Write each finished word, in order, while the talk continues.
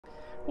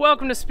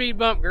Welcome to Speed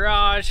Bump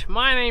Garage.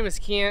 My name is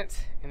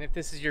Kent, and if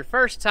this is your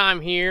first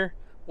time here,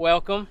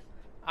 welcome.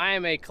 I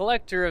am a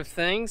collector of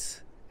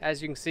things. As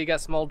you can see,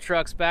 got some old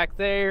trucks back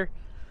there,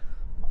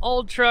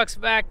 old trucks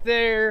back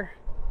there,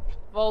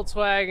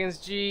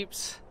 Volkswagens,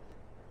 Jeeps.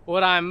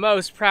 What I'm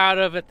most proud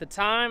of at the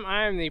time,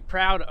 I am the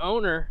proud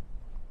owner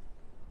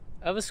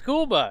of a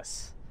school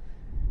bus.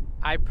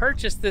 I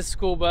purchased this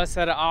school bus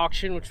at an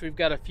auction, which we've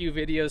got a few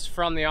videos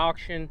from the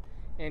auction,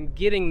 and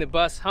getting the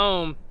bus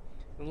home.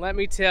 And let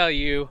me tell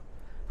you,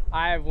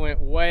 I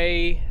went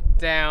way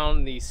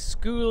down the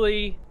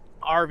Skoolie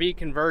RV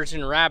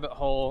conversion rabbit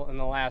hole in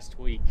the last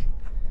week.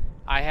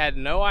 I had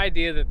no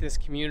idea that this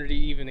community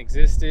even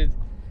existed.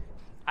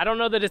 I don't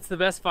know that it's the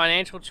best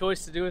financial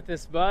choice to do with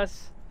this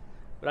bus,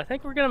 but I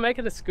think we're gonna make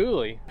it a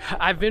Skoolie.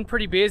 I've been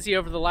pretty busy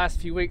over the last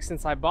few weeks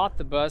since I bought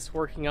the bus,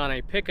 working on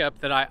a pickup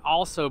that I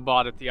also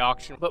bought at the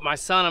auction. But my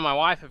son and my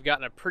wife have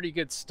gotten a pretty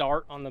good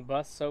start on the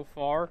bus so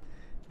far.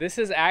 This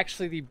is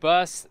actually the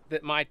bus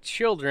that my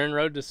children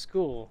rode to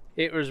school.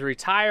 It was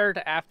retired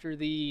after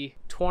the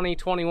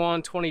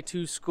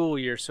 2021-22 school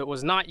year, so it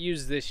was not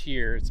used this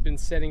year. It's been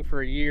sitting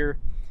for a year.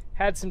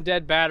 Had some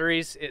dead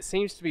batteries. It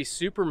seems to be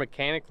super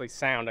mechanically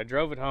sound. I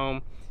drove it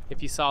home,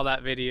 if you saw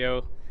that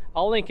video.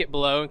 I'll link it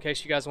below in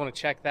case you guys want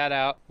to check that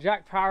out.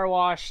 Jack power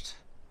washed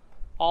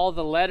all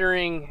the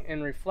lettering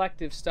and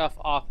reflective stuff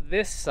off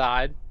this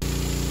side.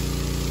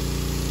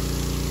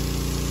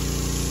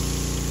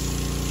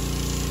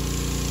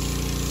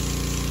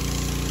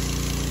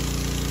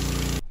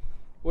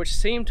 Which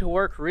seemed to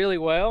work really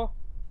well.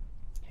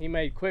 He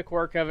made quick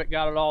work of it,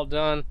 got it all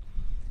done.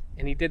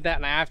 And he did that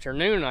in the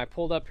afternoon. I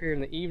pulled up here in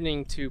the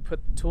evening to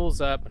put the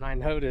tools up, and I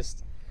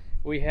noticed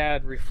we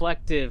had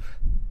reflective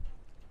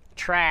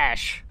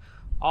trash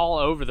all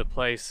over the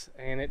place,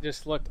 and it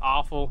just looked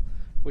awful.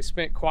 We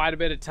spent quite a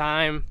bit of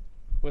time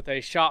with a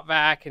shop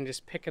vac and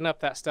just picking up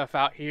that stuff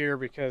out here,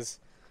 because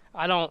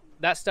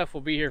that stuff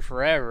will be here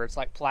forever. It's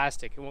like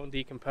plastic, it won't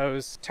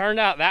decompose. Turned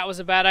out that was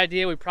a bad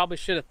idea. We probably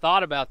should have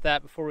thought about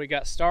that before we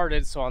got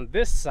started. So on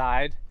this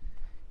side,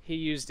 he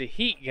used a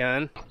heat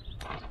gun.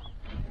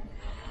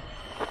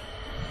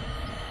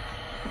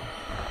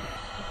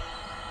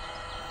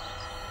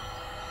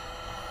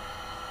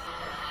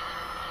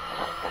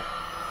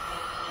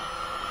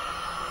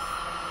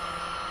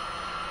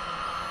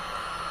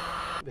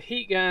 The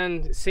heat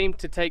gun seemed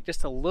to take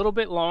just a little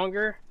bit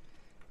longer,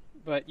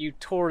 but you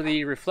tore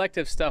the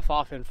reflective stuff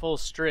off in full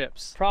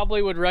strips.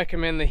 Probably would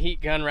recommend the heat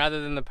gun rather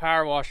than the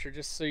power washer,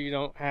 just so you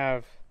don't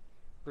have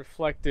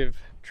reflective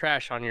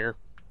trash on your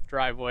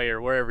driveway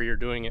or wherever you're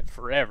doing it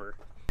forever.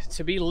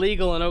 To be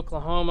legal in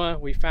Oklahoma,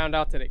 we found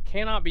out that it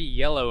cannot be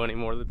yellow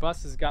anymore. The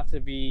bus has got to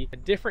be a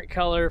different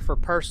color for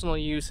personal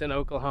use in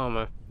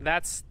Oklahoma.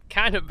 That's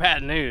kind of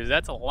bad news.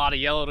 That's a lot of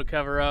yellow to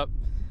cover up.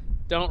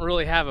 Don't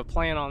really have a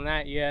plan on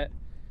that yet,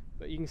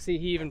 but you can see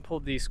he even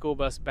pulled the school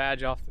bus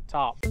badge off the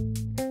top.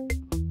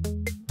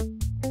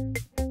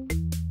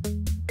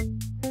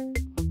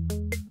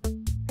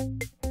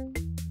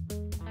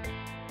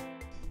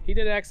 He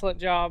did an excellent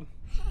job.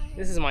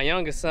 This is my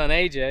youngest son,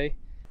 AJ.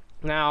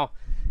 Now,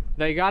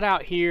 they got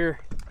out here,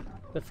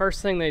 the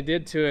first thing they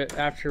did to it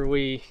after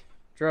we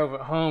drove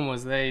it home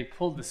was they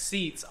pulled the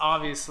seats,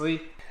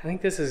 obviously. I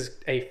think this is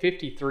a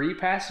 53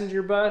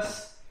 passenger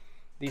bus.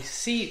 The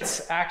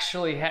seats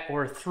actually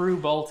were through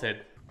bolted.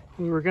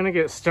 We were gonna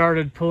get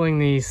started pulling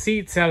the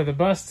seats out of the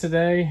bus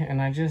today,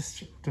 and I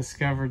just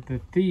discovered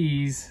that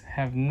these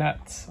have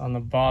nuts on the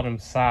bottom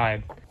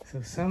side.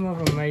 So some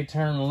of them may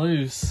turn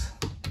loose,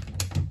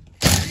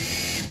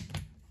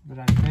 but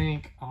I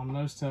think on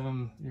most of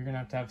them, you're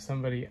gonna have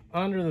somebody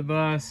under the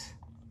bus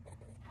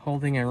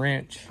holding a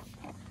wrench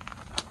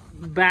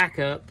back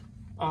up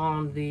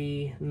on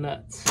the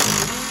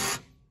nuts.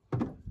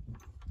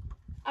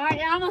 All right,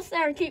 you're almost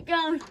there. Keep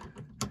going.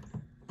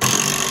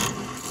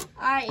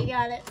 All right, you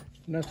got it.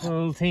 Nothing a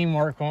little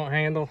teamwork won't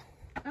handle.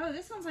 Oh,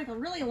 this one's like a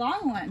really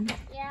long one.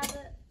 Yeah,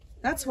 but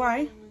that's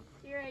why.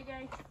 You're right,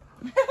 guys.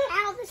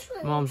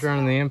 Mom's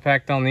running the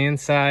impact on the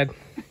inside.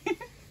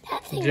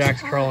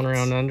 Jack's crawling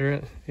around under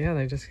it. Yeah,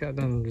 they just got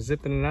done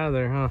zipping it out of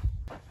there, huh?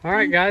 All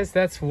right, guys,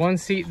 that's one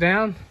seat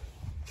down.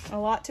 A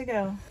lot to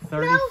go.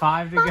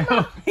 35 to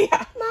go.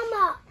 Yeah.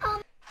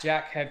 Mama.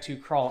 Jack had to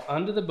crawl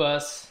under the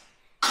bus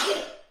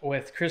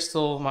with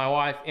Crystal, my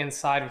wife,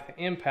 inside with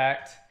the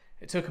impact.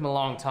 It took him a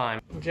long time.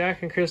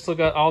 Jack and Crystal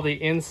got all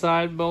the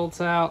inside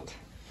bolts out.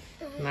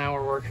 Now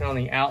we're working on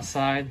the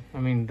outside. I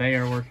mean, they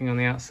are working on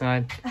the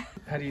outside.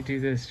 How do you do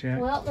this, Jack?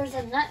 Well, there's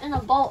a nut and a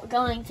bolt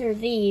going through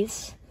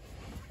these,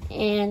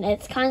 and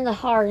it's kind of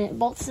hard. And it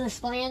bolts to this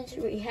flange.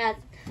 We had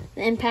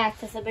the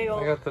impact with the big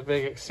old. I got the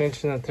big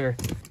extension that they're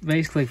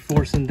basically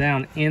forcing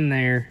down in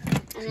there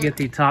to get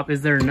the top.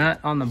 Is there a nut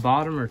on the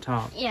bottom or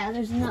top? Yeah,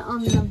 there's a nut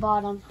on the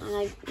bottom,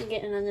 and I'm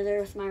getting under there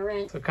with my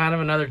wrench. So kind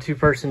of another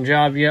two-person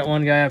job. You got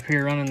one guy up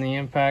here running the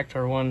impact,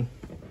 or one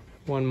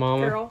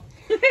mama. Girl.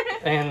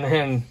 And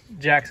then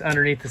Jack's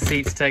underneath the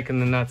seats taking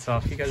the nuts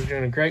off. You guys are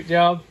doing a great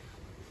job.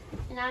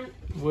 And I'm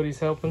Woody's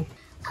helping.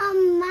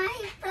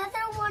 My brother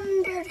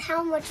wondered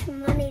how much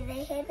money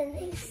they had in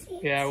these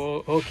seats. Yeah,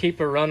 we'll keep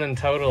a running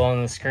total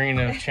on the screen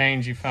of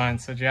change you find.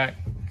 So Jack,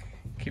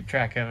 keep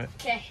track of it.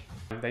 Okay.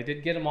 They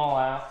did get them all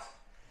out,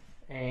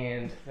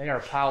 and they are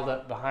piled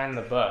up behind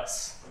the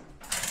bus.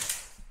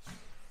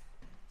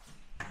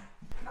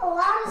 A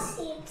lot of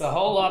seats. It's a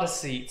whole lot of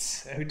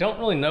seats. We don't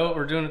really know what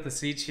we're doing with the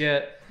seats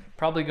yet.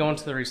 Probably going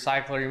to the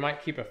recycler. You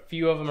might keep a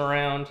few of them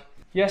around.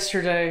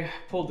 Yesterday,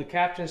 pulled the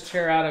captain's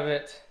chair out of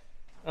it,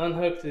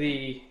 unhooked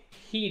the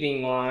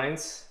heating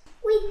lines.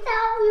 We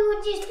thought we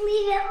would just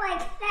leave it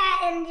like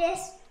that and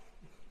just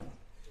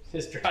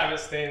drive it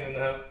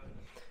standing up.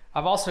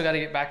 I've also got to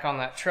get back on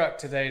that truck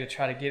today to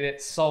try to get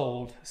it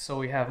sold so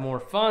we have more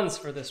funds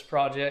for this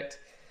project.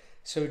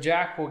 So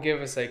Jack will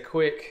give us a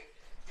quick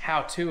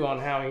how-to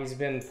on how he's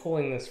been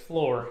pulling this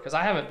floor, because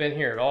I haven't been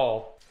here at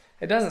all.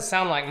 It doesn't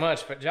sound like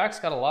much, but Jack's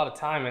got a lot of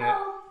time in it.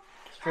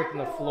 Stripping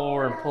the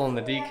floor and pulling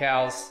the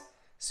decals.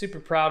 Super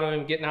proud of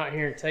him getting out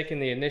here and taking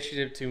the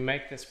initiative to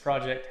make this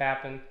project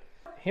happen.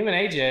 Him and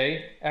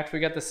AJ, after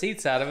we got the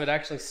seats out of it,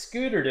 actually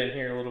scootered in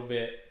here a little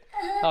bit.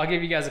 I'll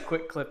give you guys a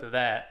quick clip of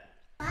that.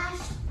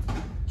 last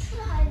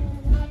try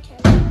and my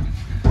turn.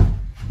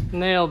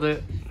 Nailed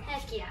it.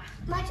 Heck yeah.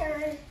 My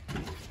turn.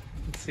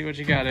 Let's see what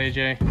you got,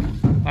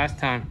 AJ. Last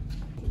time.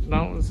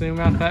 Don't zoom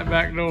out that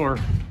back door.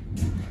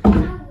 I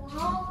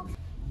won't.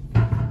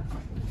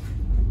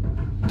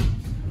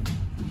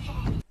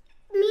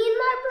 Me and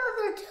my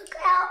brother took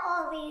out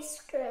all these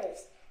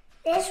screws.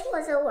 This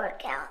was a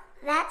workout.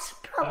 That's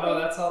probably. Oh,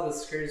 that's all the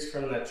screws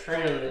from the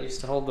trim that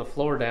used to hold the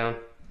floor down.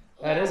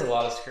 That is a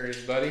lot of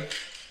screws, buddy.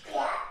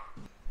 Yeah.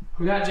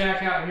 We got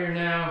Jack out here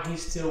now.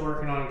 He's still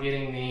working on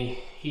getting the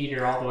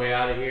heater all the way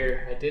out of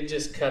here. I did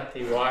just cut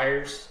the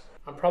wires.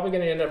 I'm probably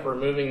going to end up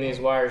removing these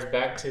wires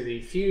back to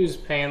the fuse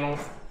panel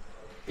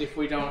if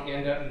we don't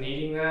end up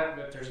needing that,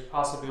 but there's a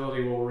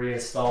possibility we'll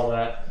reinstall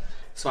that.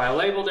 So I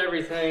labeled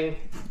everything,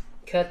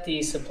 cut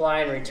the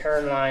supply and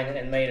return line,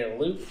 and made a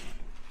loop,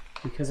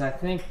 because I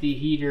think the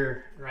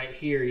heater right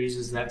here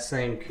uses that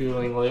same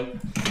cooling loop.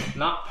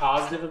 Not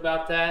positive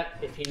about that.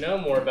 If you know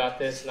more about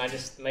this and I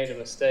just made a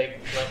mistake,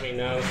 let me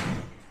know.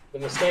 The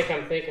mistake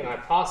I'm thinking I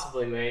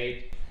possibly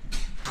made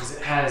is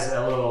it has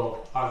a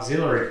little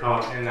auxiliary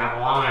pump in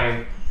that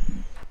line.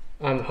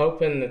 I'm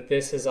hoping that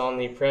this is on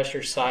the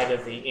pressure side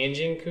of the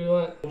engine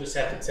coolant. We'll just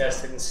have to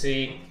test it and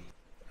see.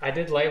 I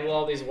did label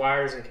all these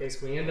wires in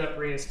case we end up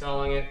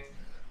reinstalling it.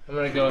 I'm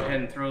gonna go ahead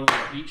and throw a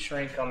little heat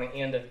shrink on the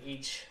end of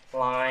each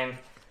line,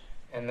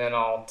 and then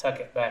I'll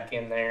tuck it back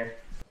in there.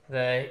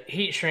 The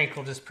heat shrink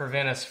will just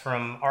prevent us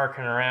from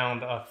arcing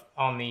around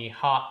on the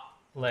hot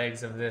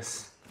legs of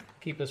this.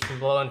 Keep us from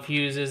blowing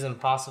fuses and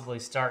possibly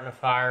starting a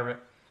fire,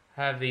 but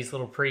I have these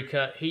little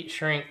pre-cut heat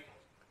shrink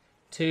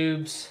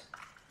tubes.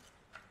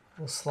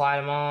 We'll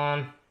slide them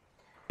on.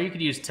 You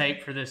could use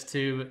tape for this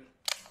too,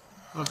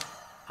 but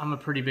I'm a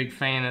pretty big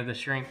fan of the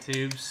shrink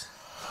tubes.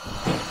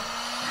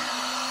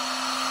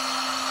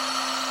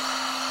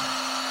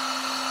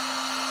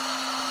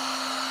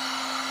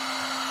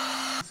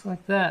 Just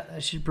like that.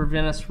 That should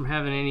prevent us from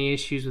having any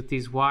issues with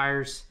these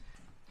wires.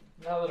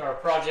 Now that our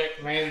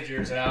project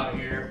manager's out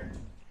here,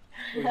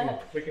 we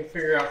can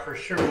figure out for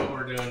sure what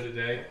we're doing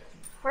today.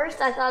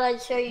 First, I thought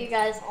I'd show you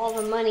guys all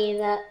the money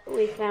that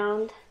we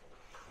found.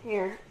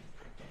 Here.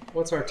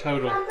 What's our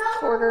total?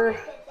 Quarter.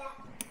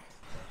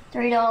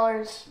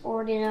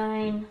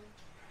 $3.49,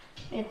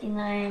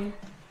 59,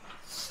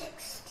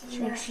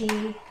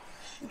 60,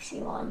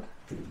 61.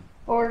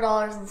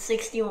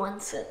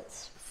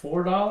 $4.61.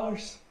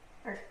 $4?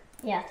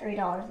 Yeah,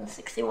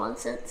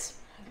 $3.61.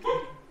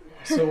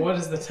 So what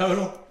is the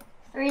total?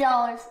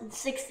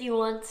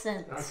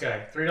 $3.61.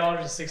 Okay,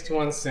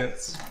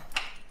 $3.61.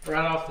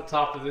 Right off the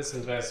top of this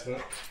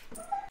investment.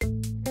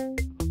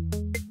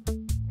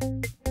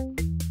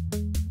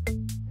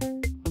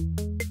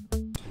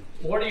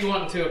 What are you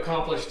wanting to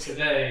accomplish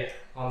today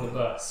on the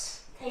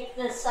bus? Take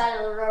this side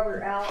of the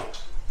rubber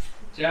out.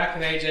 Jack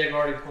and AJ have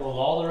already pulled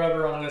all the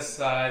rubber on this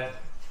side.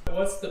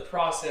 What's the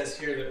process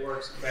here that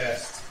works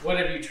best? What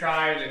have you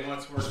tried and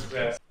what's worked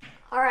best?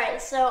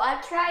 Alright, so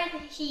I tried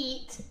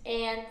heat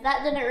and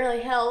that didn't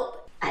really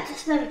help. I've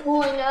just been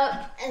pulling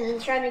up and then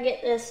trying to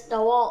get this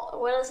DeWalt,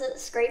 what is it,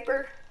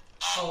 scraper?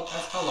 Oh,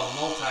 that's called a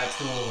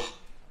multi-tool.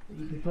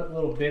 You can put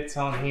little bits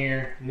on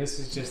here, and this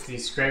is just the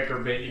scraper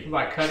bit. You can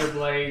buy cutter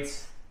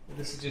blades.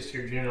 This is just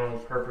your general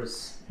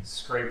purpose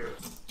scraper.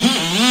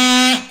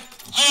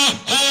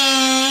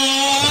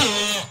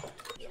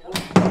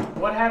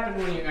 What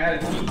happened when you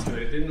added heat to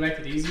it? It didn't make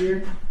it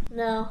easier?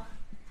 No,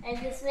 I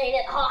just made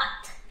it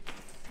hot.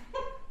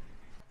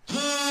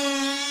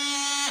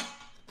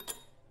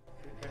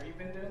 Have you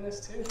been doing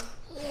this too?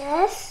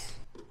 Yes.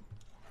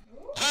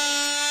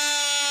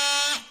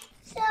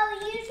 So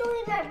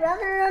usually my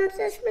brother runs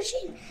this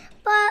machine,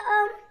 but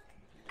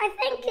I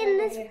think in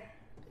this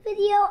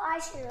video I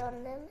should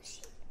run the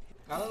machine.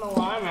 I don't know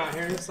why I'm out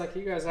here. It looks like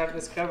you guys have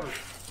this covered.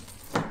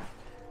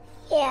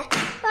 Yeah,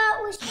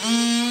 but we should.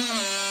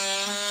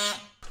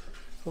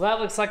 Well, that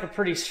looks like a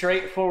pretty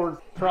straightforward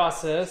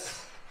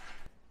process.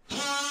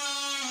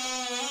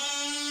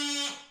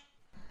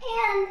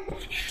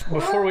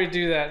 Before we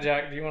do that,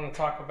 Jack, do you want to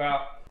talk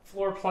about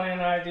floor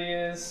plan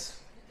ideas?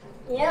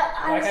 Yeah,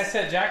 Like I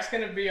said, Jack's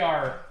going to be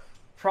our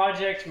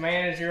project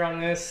manager on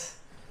this.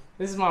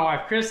 This is my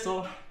wife,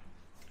 Crystal.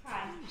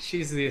 Hi.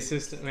 She's the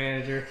assistant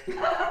manager.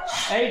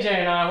 AJ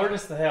and I, we're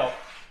just the help.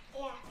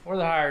 Yeah. We're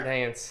the hired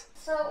hands.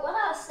 So what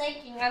I was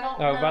thinking, I don't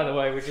know. Oh, by the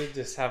way, we did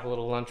just have a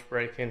little lunch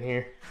break in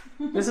here.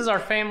 This is our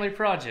family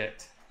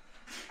project.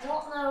 I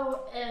don't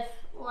know if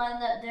we'll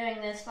end up doing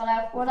this,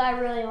 but what I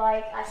really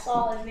like, I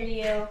saw a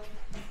video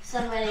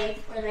somebody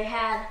where they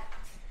had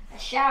a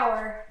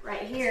shower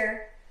right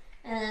here,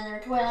 and then their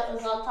toilet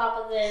was on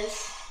top of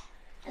this,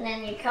 and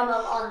then you come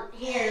up on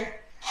here,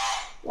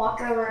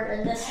 walk over,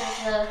 and this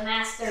is the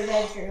master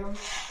bedroom.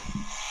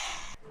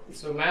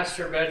 So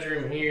master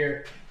bedroom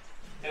here,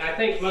 and I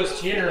think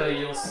most generally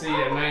you'll see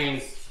a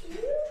main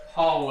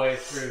hallway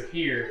through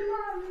here.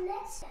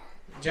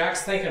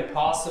 Jack's thinking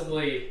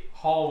possibly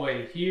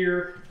hallway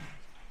here.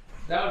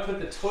 That would put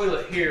the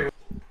toilet here,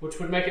 which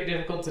would make it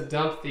difficult to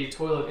dump the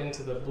toilet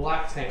into the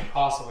black tank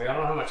possibly. I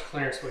don't know how much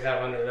clearance we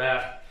have under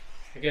that.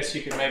 I guess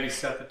you could maybe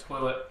set the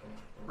toilet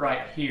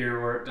right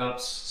here where it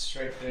dumps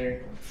straight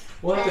there.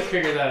 We'll have to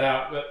figure that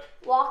out, but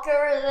Walk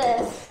over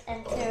this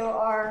into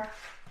our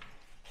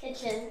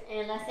kitchen,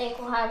 and I think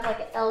we'll have like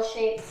an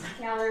L-shaped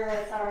counter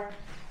with our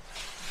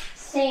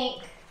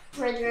sink,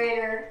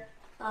 refrigerator,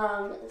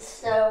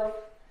 stove.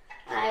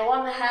 I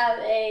want to have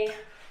a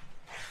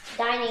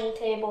dining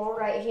table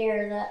right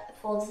here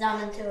that folds down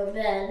into a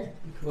bed.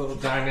 a little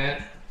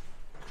dinette.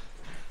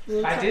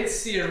 I did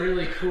see a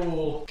really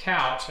cool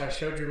couch. I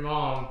showed your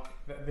mom.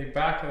 The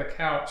back of the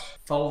couch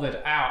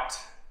folded out,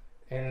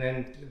 and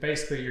then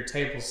basically your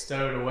table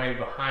stowed away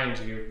behind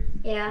you.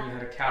 Yeah. You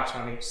had a couch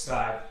on each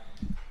side.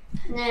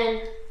 And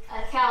then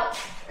a couch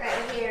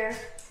right here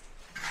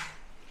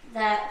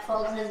that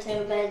folds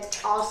into a bed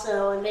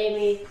also, and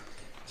maybe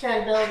try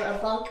to build a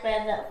bunk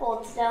bed that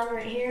folds down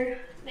right here,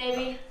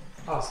 maybe.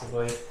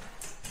 Possibly.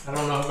 I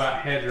don't know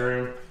about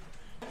headroom.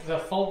 The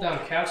fold-down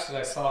couch that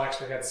I saw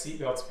actually had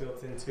seatbelts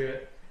built into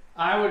it.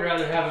 I would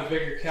rather have a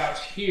bigger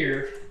couch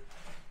here,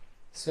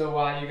 so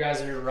while you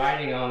guys are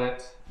riding on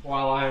it,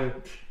 while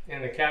I'm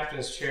in the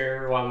captain's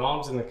chair, while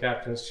Mom's in the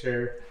captain's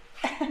chair,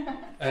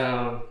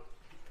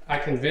 I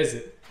can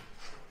visit,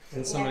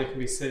 and somebody can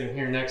be sitting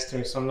here next to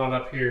me, so I'm not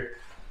up here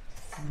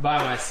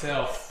by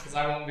myself, because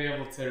I won't be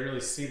able to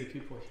really see the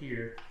people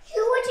here.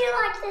 Who would you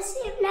like to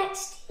sit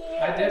next to you?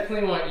 I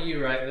definitely want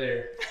you right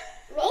there.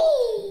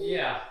 Me?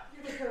 Yeah.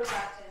 You're the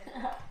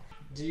co-captain.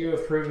 Do you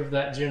approve of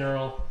that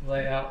general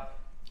layout,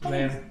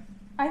 ma'am?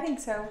 I think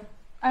so.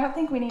 I don't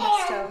think we need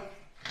a stove.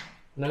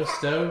 No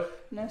stove?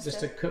 No Just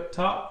stove. a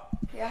cooktop?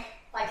 Yeah.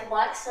 Like a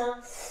black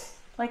stone.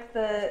 Like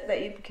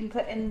that you can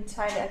put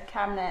inside a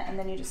cabinet and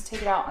then you just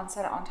take it out and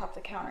set it on top of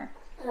the counter.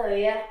 Oh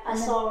yeah, I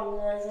saw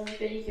one of those in the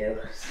video.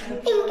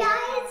 And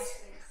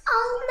guys,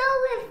 I'll know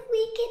if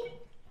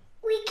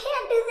we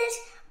can't do this,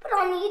 but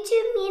on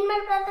YouTube, me and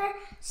my brother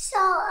saw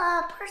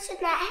a person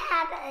that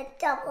had a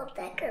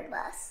double-decker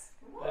bus.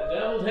 A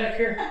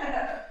double-decker?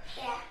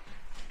 Yeah.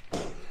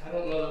 I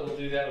don't know that we'll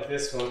do that with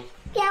this one.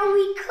 Yeah,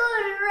 we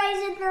could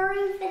raise the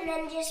roof and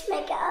then just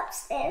make it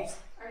upstairs.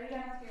 Are you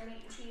done with your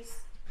meat and cheese?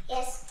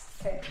 Yes.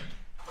 Okay.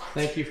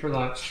 Thank you for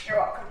lunch. You're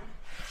welcome.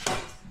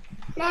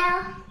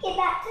 Now, get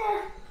back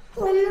to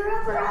pulling the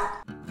rubber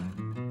up.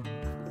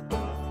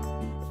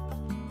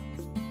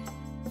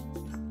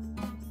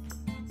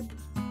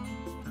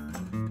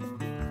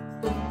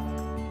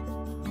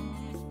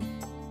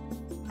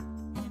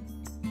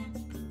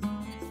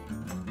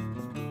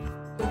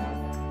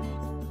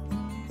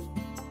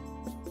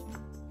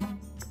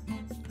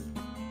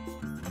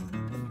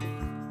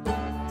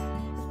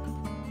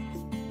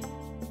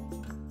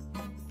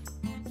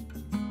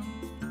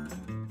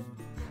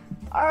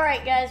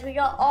 Alright guys, we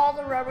got all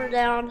the rubber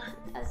down,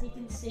 as you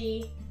can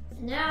see.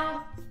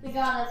 Now we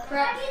gotta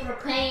prep for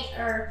paint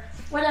or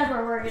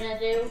whatever we're gonna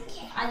do.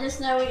 I just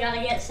know we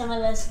gotta get some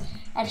of this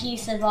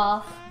adhesive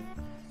off.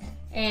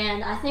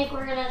 And I think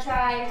we're gonna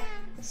try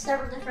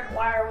several different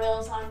wire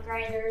wheels on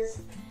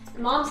grinders.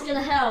 Mom's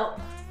gonna help.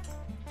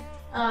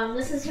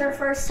 This is her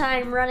first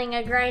time running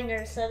a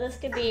grinder, so this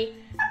could be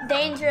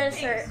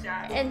dangerous or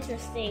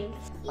interesting.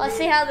 Let's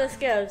see how this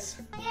goes.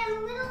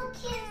 And little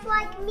kids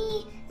like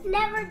me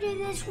never do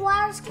this.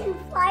 Wires can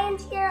fly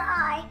into your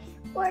eye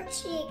or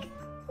cheek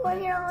or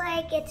your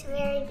leg. It's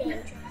very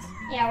dangerous.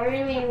 Yeah, we're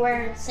gonna be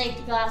wearing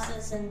safety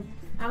glasses, and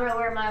I'm gonna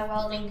wear my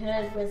welding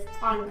hood with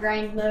on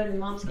grind mode, and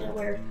Mom's gonna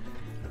wear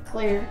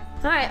clear.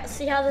 All right, let's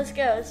see how this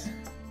goes.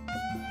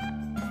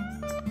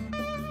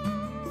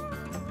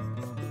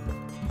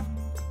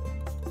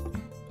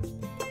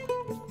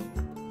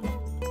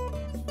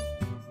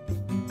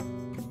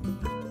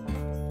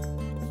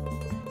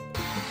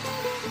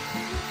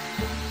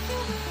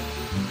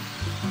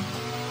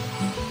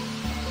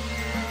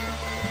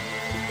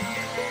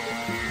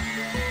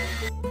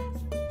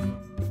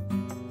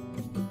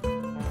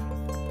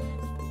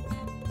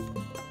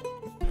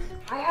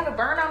 I have a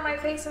burn on my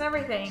face and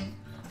everything.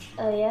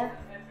 Oh yeah.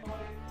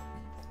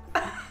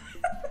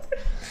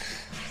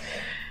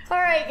 All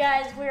right. Alright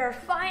guys, we are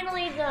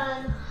finally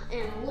done,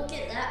 and look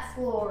at that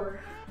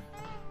floor.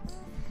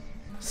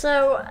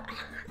 So,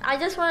 I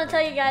just want to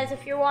tell you guys,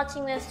 if you're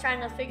watching this trying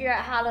to figure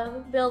out how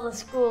to build a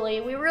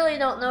Skoolie, we really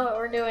don't know what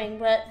we're doing,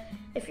 but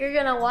if you're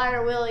going to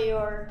wire wheel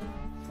your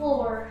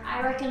floor,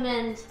 I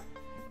recommend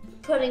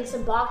putting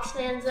some box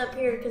fans up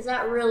here, because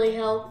that really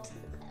helped.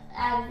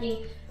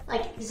 Adding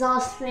like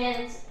exhaust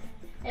fans,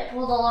 it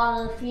pulled a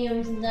lot of the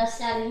fumes and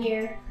dust out of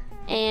here,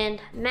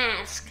 and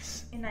masks.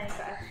 In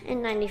 95.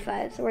 In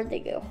 95, so where'd they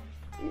go?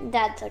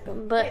 Dad took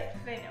them, but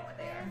They know what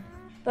they are.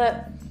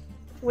 but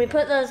we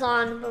put those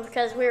on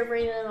because we were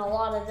breathing in a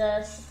lot of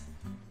dust.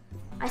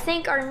 I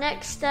think our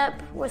next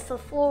step with the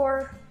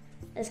floor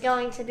is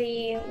going to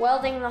be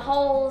welding the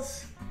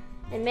holes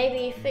and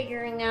maybe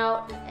figuring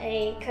out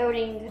a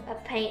coating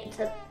of paint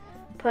to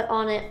put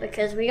on it,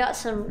 because we got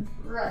some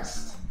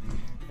rust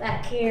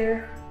back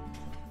here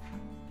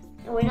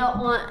and we don't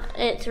want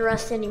it to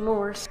rust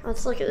anymore. So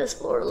let's look at this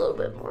floor a little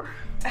bit more.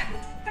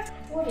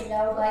 Woody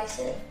dog likes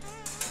it.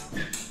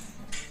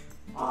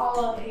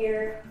 All up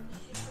here.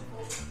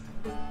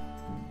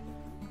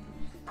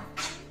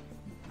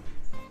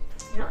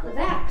 And up the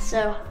back.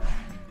 So,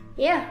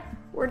 yeah,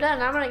 we're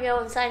done. I'm gonna go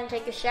inside and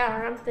take a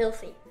shower. I'm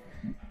filthy.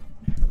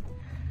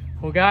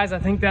 Well guys, I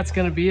think that's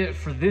gonna be it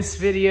for this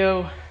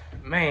video.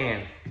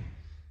 Man,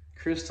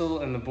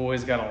 Crystal and the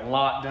boys got a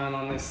lot done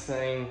on this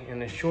thing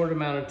in a short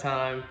amount of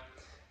time.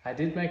 I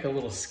did make a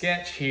little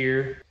sketch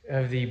here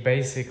of the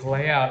basic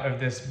layout of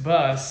this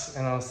bus,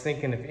 and I was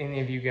thinking if any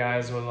of you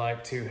guys would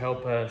like to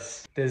help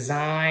us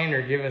design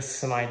or give us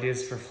some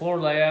ideas for floor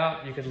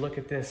layout, you could look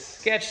at this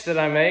sketch that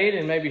I made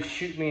and maybe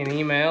shoot me an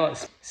email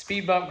at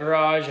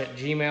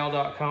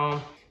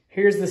speedbumpgarage@gmail.com.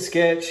 Here's the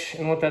sketch,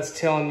 and what that's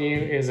telling you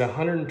is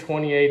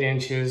 128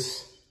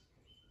 inches.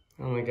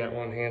 I only got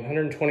one hand.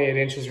 128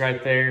 inches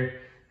right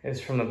there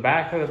is from the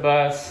back of the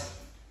bus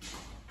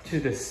to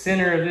the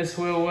center of this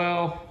wheel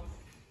well.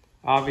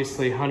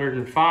 Obviously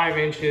 105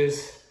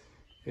 inches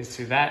is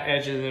to that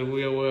edge of the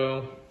wheel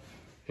well,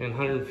 and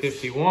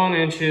 151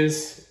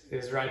 inches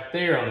is right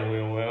there on the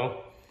wheel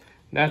well.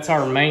 That's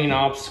our main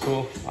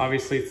obstacle.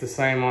 Obviously it's the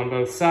same on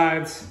both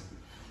sides.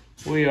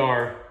 We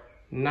are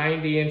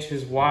 90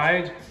 inches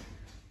wide,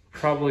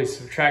 probably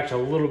subtract a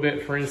little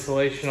bit for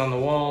insulation on the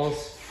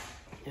walls,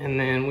 and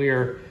then we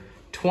are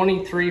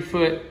 23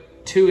 foot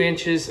 2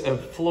 inches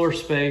of floor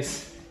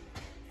space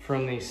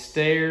from the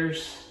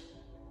stairs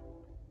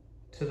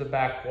to the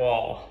back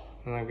wall.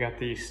 And I've got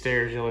these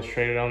stairs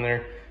illustrated on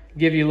there.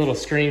 Give you a little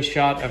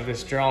screenshot of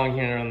this drawing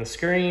here on the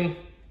screen.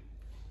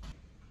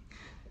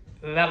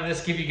 That'll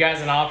just give you guys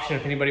an option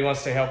if anybody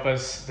wants to help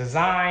us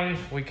design.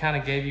 We kind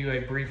of gave you a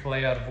brief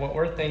layout of what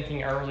we're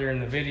thinking earlier in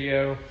the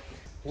video.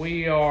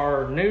 We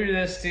are new to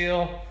this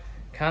deal,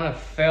 kind of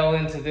fell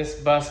into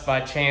this bus by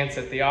chance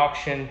at the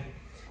auction,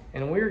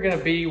 and we're gonna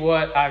be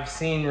what I've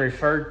seen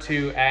referred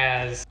to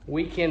as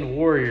weekend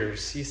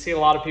warriors. You see a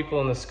lot of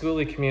people in the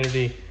Skoolie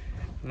community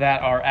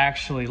that are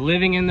actually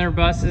living in their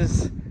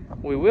buses.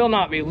 We will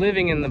not be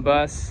living in the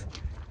bus,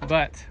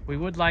 but we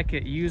would like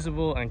it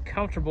usable and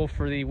comfortable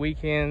for the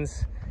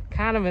weekends.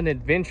 Kind of an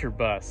adventure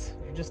bus.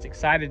 We're just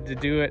excited to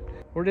do it.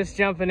 We're just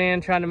jumping in,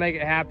 trying to make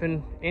it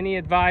happen. Any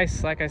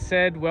advice, like I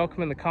said,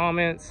 welcome in the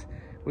comments.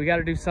 We got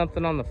to do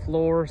something on the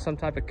floor, some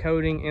type of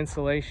coating,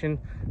 insulation.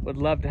 Would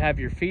love to have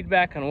your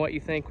feedback on what you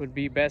think would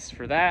be best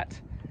for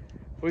that.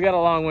 We got a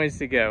long ways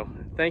to go.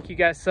 Thank you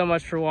guys so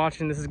much for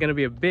watching. This is going to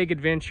be a big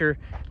adventure.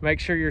 Make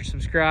sure you're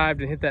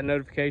subscribed and hit that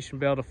notification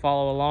bell to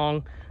follow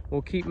along.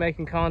 We'll keep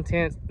making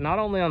content, not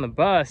only on the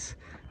bus,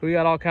 we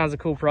got all kinds of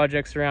cool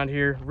projects around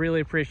here. Really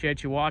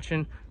appreciate you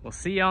watching. We'll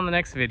see you on the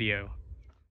next video.